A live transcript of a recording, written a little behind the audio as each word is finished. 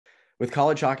With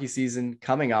college hockey season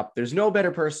coming up, there's no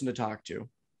better person to talk to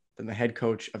than the head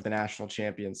coach of the national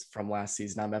champions from last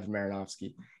season. I'm Evan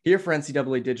Marinofsky, here for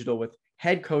NCAA Digital with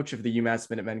head coach of the UMass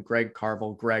Minutemen, Greg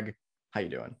Carvel. Greg, how you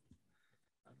doing?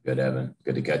 Good, Evan.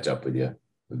 Good to catch up with you.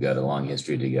 We've got a long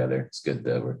history together. It's good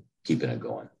that we're keeping it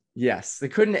going. Yes,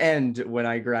 it couldn't end when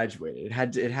I graduated.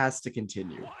 It has to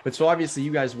continue. But so obviously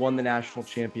you guys won the national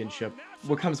championship.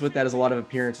 What comes with that is a lot of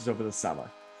appearances over the summer.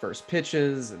 First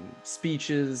pitches and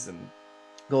speeches and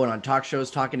going on talk shows,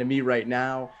 talking to me right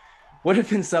now. What have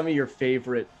been some of your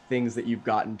favorite things that you've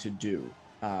gotten to do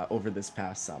over this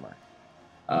past summer?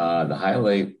 The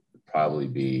highlight would probably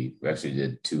be, we actually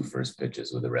did 2 first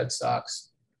pitches with the Red Sox.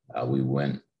 We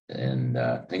went in,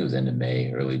 I think it was end of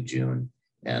May, early June,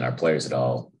 and our players had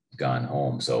all gone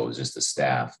home. So it was just the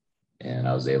staff. And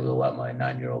I was able to let my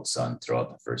 9-year-old son throw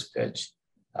out the first pitch.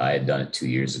 I had done it 2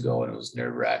 years ago and it was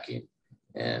nerve-wracking.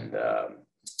 And I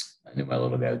knew my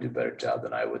little guy would do a better job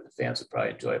than I would. The fans would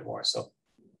probably enjoy it more. So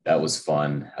that was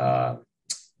fun. I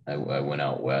went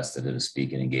out west. I did a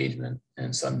speaking engagement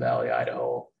in Sun Valley,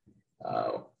 Idaho.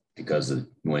 Because of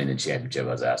winning the championship,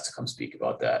 I was asked to come speak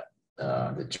about that,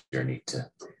 the journey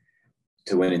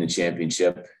to winning the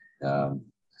championship.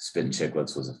 Spitting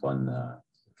Chicklets was a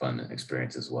fun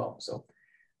experience as well. So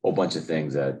a whole bunch of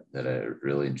things that I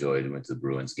really enjoyed. We went to the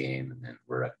Bruins game and then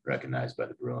we're recognized by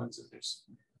the Bruins. And there's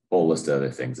a whole list of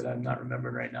other things that I'm not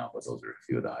remembering right now, but those are a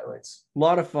few of the highlights. A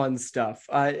lot of fun stuff.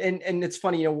 And it's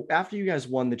funny, after you guys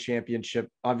won the championship,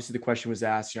 obviously the question was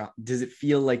asked, does it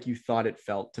feel like you thought it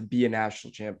felt to be a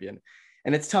national champion?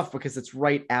 And it's tough because it's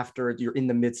right after you're in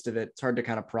the midst of it. It's hard to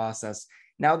kind of process.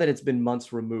 Now that it's been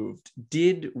months removed,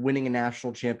 did winning a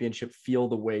national championship feel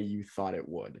the way you thought it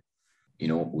would?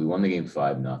 We won the game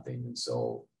 5-0. And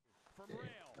so,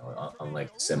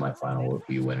 unlike the semifinal where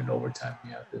you win in overtime, you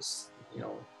have this,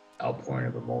 outpouring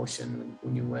of emotion.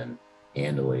 When you win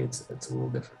handily, it's a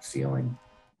little different feeling.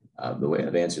 The way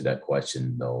I've answered that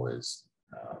question, though, is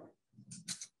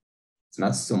it's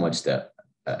not so much that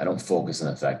I don't focus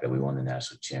on the fact that we won the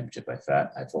national championship.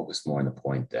 I focus more on the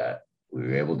point that we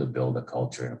were able to build a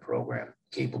culture and a program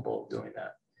capable of doing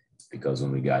that. Because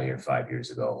when we got here 5 years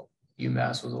ago,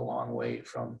 UMass was a long way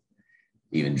from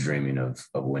even dreaming of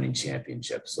winning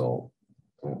championships. So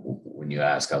when you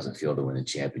ask how's it feel to win the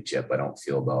championship, I don't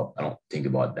think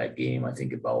about that game. I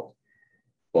think about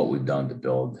what we've done to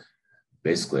build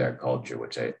basically our culture,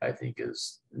 which I think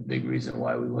is the big reason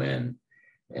why we win.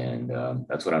 And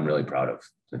that's what I'm really proud of.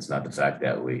 It's not the fact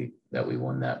that we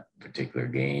won that particular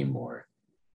game or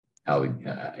how we,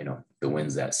 the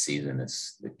wins that season.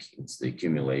 It's the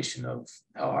accumulation of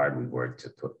how hard we worked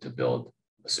to build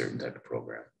a certain type of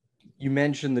program. You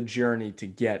mentioned the journey to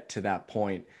get to that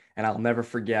point, and I'll never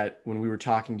forget when we were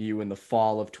talking to you in the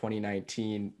fall of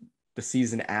 2019, the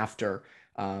season after,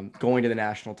 going to the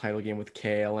national title game with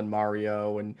Kale and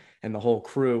Mario and the whole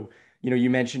crew. You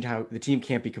mentioned how the team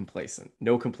can't be complacent.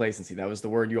 No complacency. That was the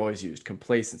word you always used.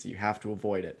 Complacency. You have to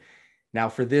avoid it. Now,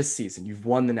 for this season, you've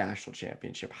won the national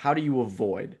championship. How do you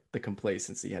avoid the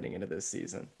complacency heading into this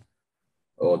season?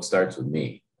 Well, it starts with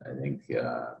me.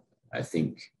 I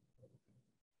think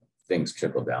things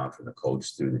trickle down from the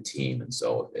coach through the team. And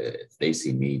so if they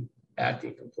see me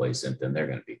acting complacent, then they're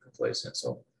going to be complacent.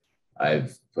 So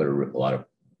I've put a lot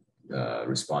of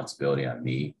responsibility on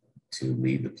me to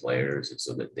lead the players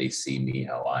so that they see me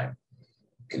how I'm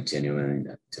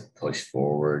continuing to push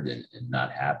forward and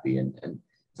not happy. And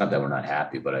it's not that we're not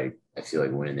happy, but I feel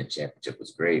like winning the championship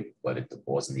was great, but it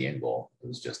wasn't the end goal. It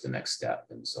was just the next step.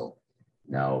 And so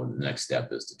now the next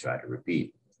step is to try to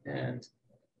repeat. And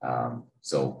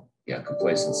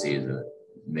complacency is a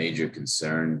major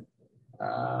concern.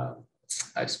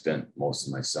 I've spent most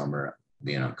of my summer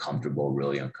being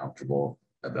really uncomfortable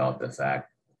about the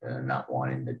fact not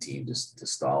wanting the team to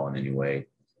stall in any way.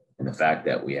 And the fact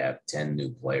that we have 10 new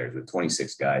players with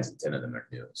 26 guys and 10 of them are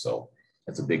new. So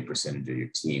that's a big percentage of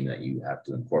your team that you have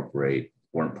to incorporate.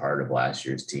 Weren't part of last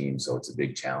year's team. So it's a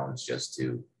big challenge just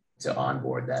to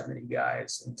onboard that many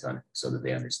guys and so that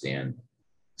they understand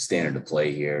standard of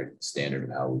play here, standard of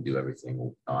how we do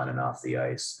everything on and off the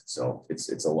ice. So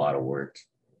it's a lot of work.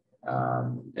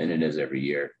 And it is every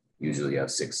year. Usually you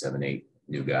have 6, 7, 8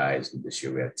 new guys. This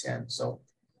year we have 10. So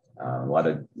a lot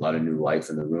of new life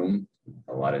in the room,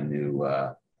 a lot of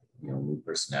new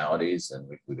personalities, and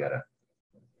we got to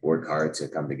work hard to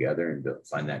come together and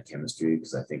find that chemistry.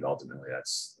 Because I think ultimately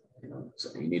that's,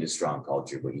 you need a strong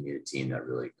culture, but you need a team that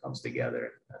really comes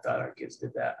together. I thought our kids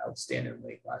did that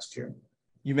outstandingly last year.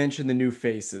 You mentioned the new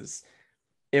faces.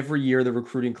 every year the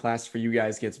recruiting class for you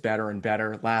guys gets better and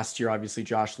better. Last year, obviously,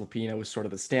 Josh Lupino was sort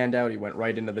of the standout. He went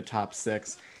right into the top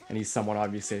six, and he's someone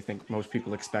obviously I think most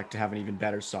people expect to have an even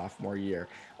better sophomore year.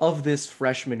 Of this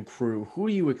freshman crew, who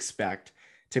do you expect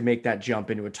to make that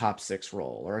jump into a top six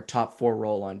role or a top four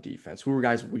role on defense? Who are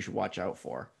guys we should watch out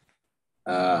for?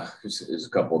 There's a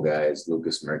couple guys.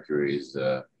 Lucas Mercury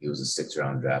he was a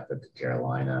 6th-round draft pick to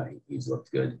Carolina. He's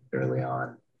looked good early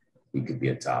on. He could be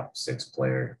a top 6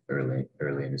 player early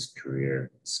in his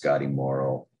career. Scotty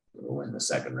Morrow went the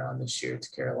 2nd round this year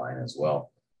to Carolina as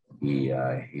well.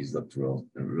 He's looked real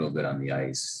good on the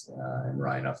ice. And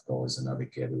Ryan Ufko is another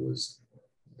kid who was,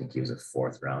 I think he was a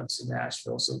 4th round to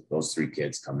Nashville. So those 3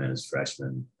 kids come in as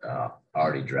freshmen,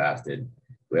 already drafted.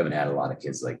 We haven't had a lot of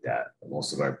kids like that.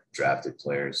 Most of our drafted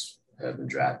players have been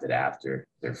drafted after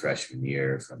their freshman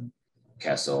year, from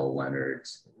Kessel, Leonard,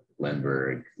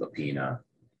 Lindbergh, Lapina.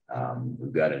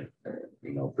 We've got a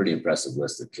pretty impressive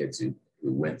list of kids who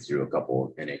went through a couple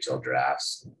of NHL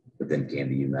drafts, but then came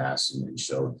to UMass and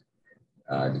showed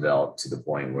developed to the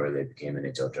point where they became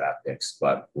NHL draft picks.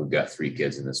 But we've got 3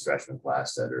 kids in this freshman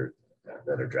class that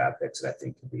are draft picks that I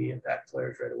think can be impact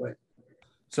players right away.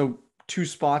 So 2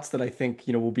 spots that I think,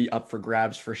 will be up for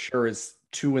grabs for sure is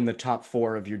 2 in the top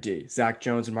 4 of your D. Zach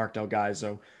Jones and Mark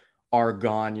Delgaizo are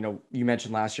gone. You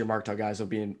mentioned last year Mark Delgaizo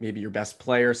being maybe your best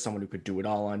player, someone who could do it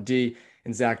all on D,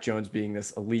 and Zach Jones being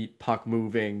this elite puck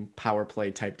moving power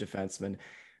play type defenseman.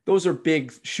 Those are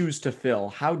big shoes to fill.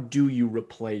 How do you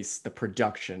replace the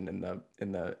production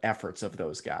and the efforts of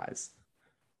those guys?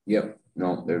 Yep.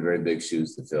 No, they're very big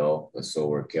shoes to fill. So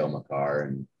were Cale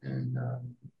Makar and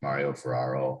Mario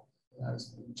Ferraro,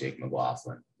 Jake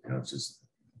McLaughlin. It's just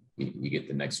you get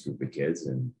the next group of kids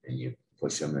and you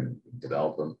push them and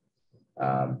develop them.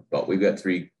 But we've got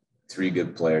three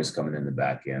good players coming in the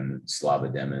back end. Slava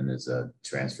Demin is a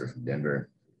transfer from Denver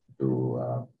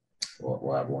who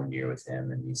we'll have 1 year with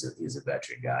him, and he's a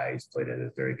veteran guy. He's played at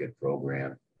a very good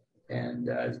program and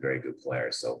is a very good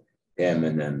player. So him,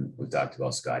 and then we talked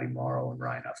about Scotty Morrow and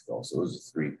Ryan Ufko. So those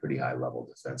are 3 pretty high level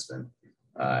defensemen.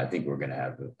 I think we're going to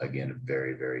have, again, a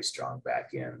very, very strong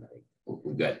back end.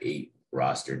 We've got 8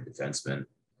 rostered defensemen.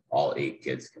 All 8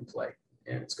 kids can play,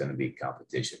 and it's going to be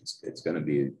competitions. It's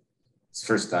the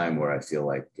first time where I feel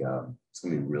like it's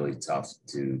going to be really tough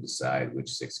to decide which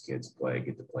 6 kids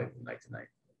get to play from night to night.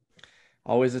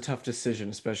 Always a tough decision,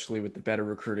 especially with the better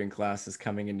recruiting classes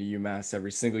coming into UMass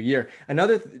every single year.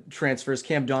 Another transfer is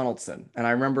Cam Donaldson. And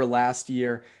I remember last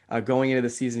year going into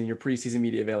the season, in your preseason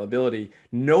media availability,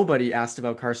 nobody asked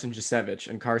about Carson Jasevich,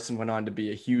 and Carson went on to be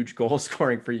a huge goal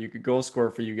scorer for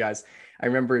you guys. I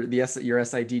remember your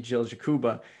SID Jill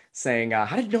Jakuba saying,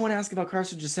 how did no one ask about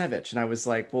Carson Jasevich? And I was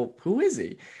like, well, who is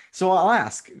he? So I'll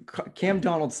ask Cam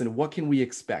Donaldson, what can we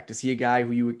expect? Is he a guy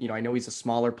who I know he's a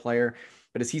smaller player,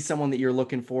 but is he someone that you're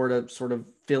looking for to sort of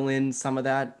fill in some of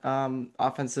that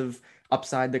offensive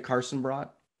upside that Carson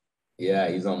brought? Yeah,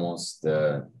 he's almost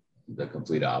the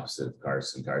complete opposite of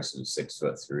Carson. Carson's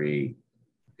 6'3",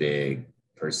 big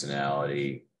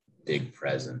personality, big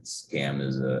presence. Cam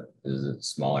is a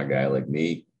smaller guy like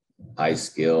me, high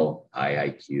skill, high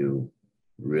IQ,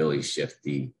 really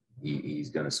shifty. He's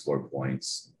going to score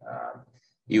points.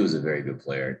 He was a very good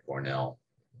player at Cornell,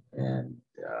 and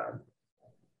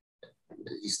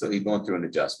he's going through an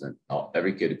adjustment.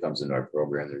 Every kid who comes into our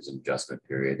program, there's an adjustment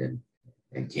period,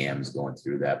 and Cam's going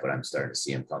through that, but I'm starting to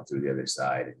see him come through the other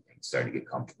side and starting to get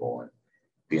comfortable and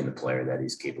being the player that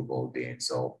he's capable of being.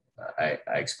 So I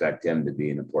expect him to be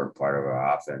an important part of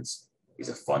our offense. He's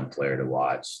a fun player to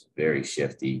watch, very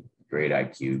shifty, great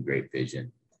IQ, great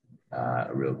vision, a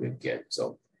real good kid.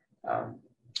 So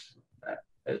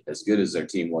as good as our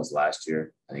team was last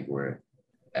year, I think we're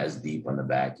as deep on the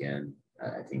back end.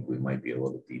 I think we might be a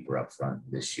little deeper up front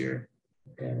this year.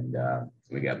 And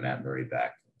we got Matt Murray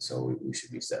back, so we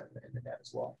should be set in the net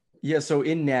as well. Yeah, so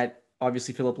in net,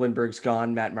 obviously Philip Lindbergh's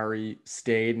gone, Matt Murray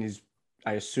stayed, and he's,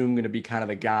 I assume, going to be kind of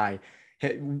the guy.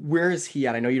 Where is he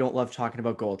at? I know you don't love talking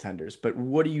about goaltenders, but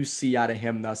what do you see out of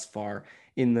him thus far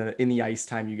in the ice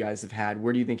time you guys have had?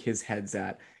 Where do you think his head's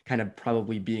at, kind of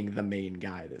probably being the main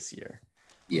guy this year?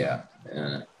 Yeah,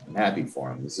 I'm happy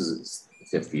for him. This is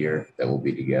his 5th year that we'll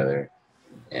be together,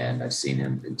 and I've seen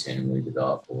him continually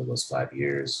develop over those 5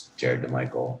 years. Jared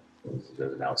DeMichael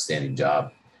does an outstanding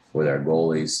job with our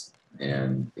goalies,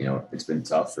 and it's been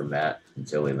tough for Matt and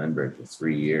Philly Lindbergh for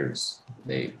 3 years.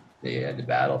 They had to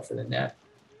battle for the net,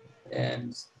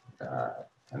 and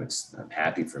I'm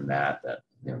happy for Matt that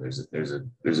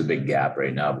there's a big gap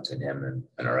right now between him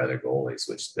and our other goalies,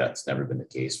 which that's never been the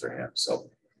case for him. So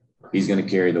he's going to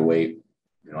carry the weight.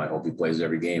 I hope he plays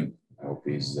every game. I hope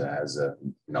he's has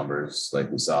numbers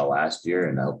like we saw last year,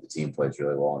 and I hope the team plays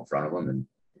really well in front of him,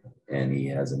 and he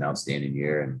has an outstanding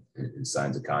year and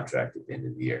signs a contract at the end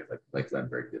of the year, like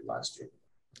Lindbergh did last year.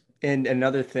 And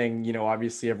another thing,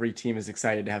 obviously every team is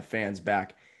excited to have fans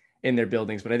back in their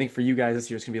buildings, but I think for you guys this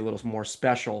year it's going to be a little more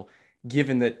special,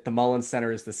 given that the Mullins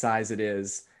Center is the size it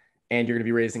is, and you're going to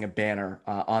be raising a banner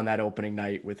on that opening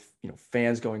night with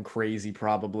fans going crazy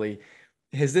probably.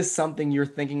 Is this something you're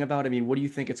thinking about? I mean, what do you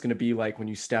think it's going to be like when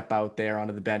you step out there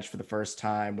onto the bench for the first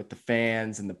time with the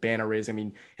fans and the banner raising? I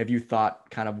mean, have you thought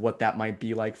kind of what that might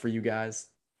be like for you guys?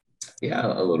 Yeah,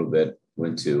 a little bit.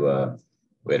 Went to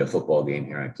we had a football game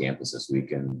here on campus this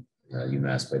weekend.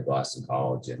 UMass played Boston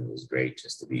College, and it was great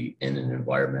just to be in an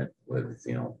environment with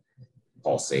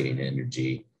pulsating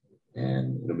energy.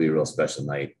 And it'll be a real special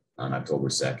night on October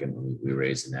 2nd when we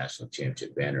raise the national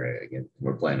championship banner again.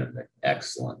 We're playing an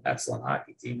excellent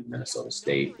hockey team in Minnesota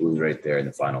State, who was right there in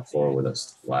the Final Four with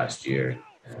us last year,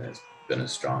 and it's been a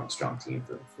strong team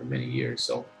for many years.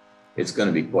 So it's going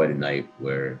to be quite a night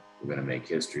where we're going to make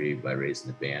history by raising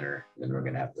the banner. Then we're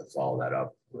going to have to follow that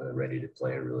up ready to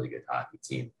play a really good hockey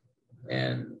team.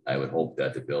 And I would hope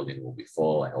that the building will be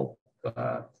full. I hope,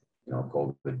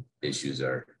 COVID issues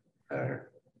are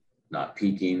not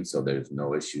peaking, so there's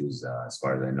no issues as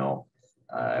far as I know.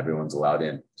 Everyone's allowed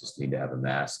in, just need to have a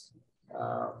mask.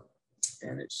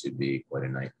 And it should be quite a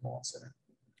night in Mullins Center.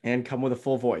 And come with a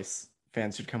full voice.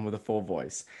 Fans should come with a full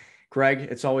voice. Greg,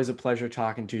 it's always a pleasure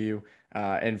talking to you.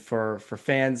 And for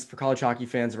fans, for college hockey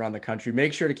fans around the country,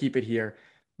 make sure to keep it here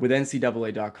with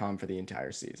NCAA.com for the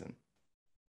entire season.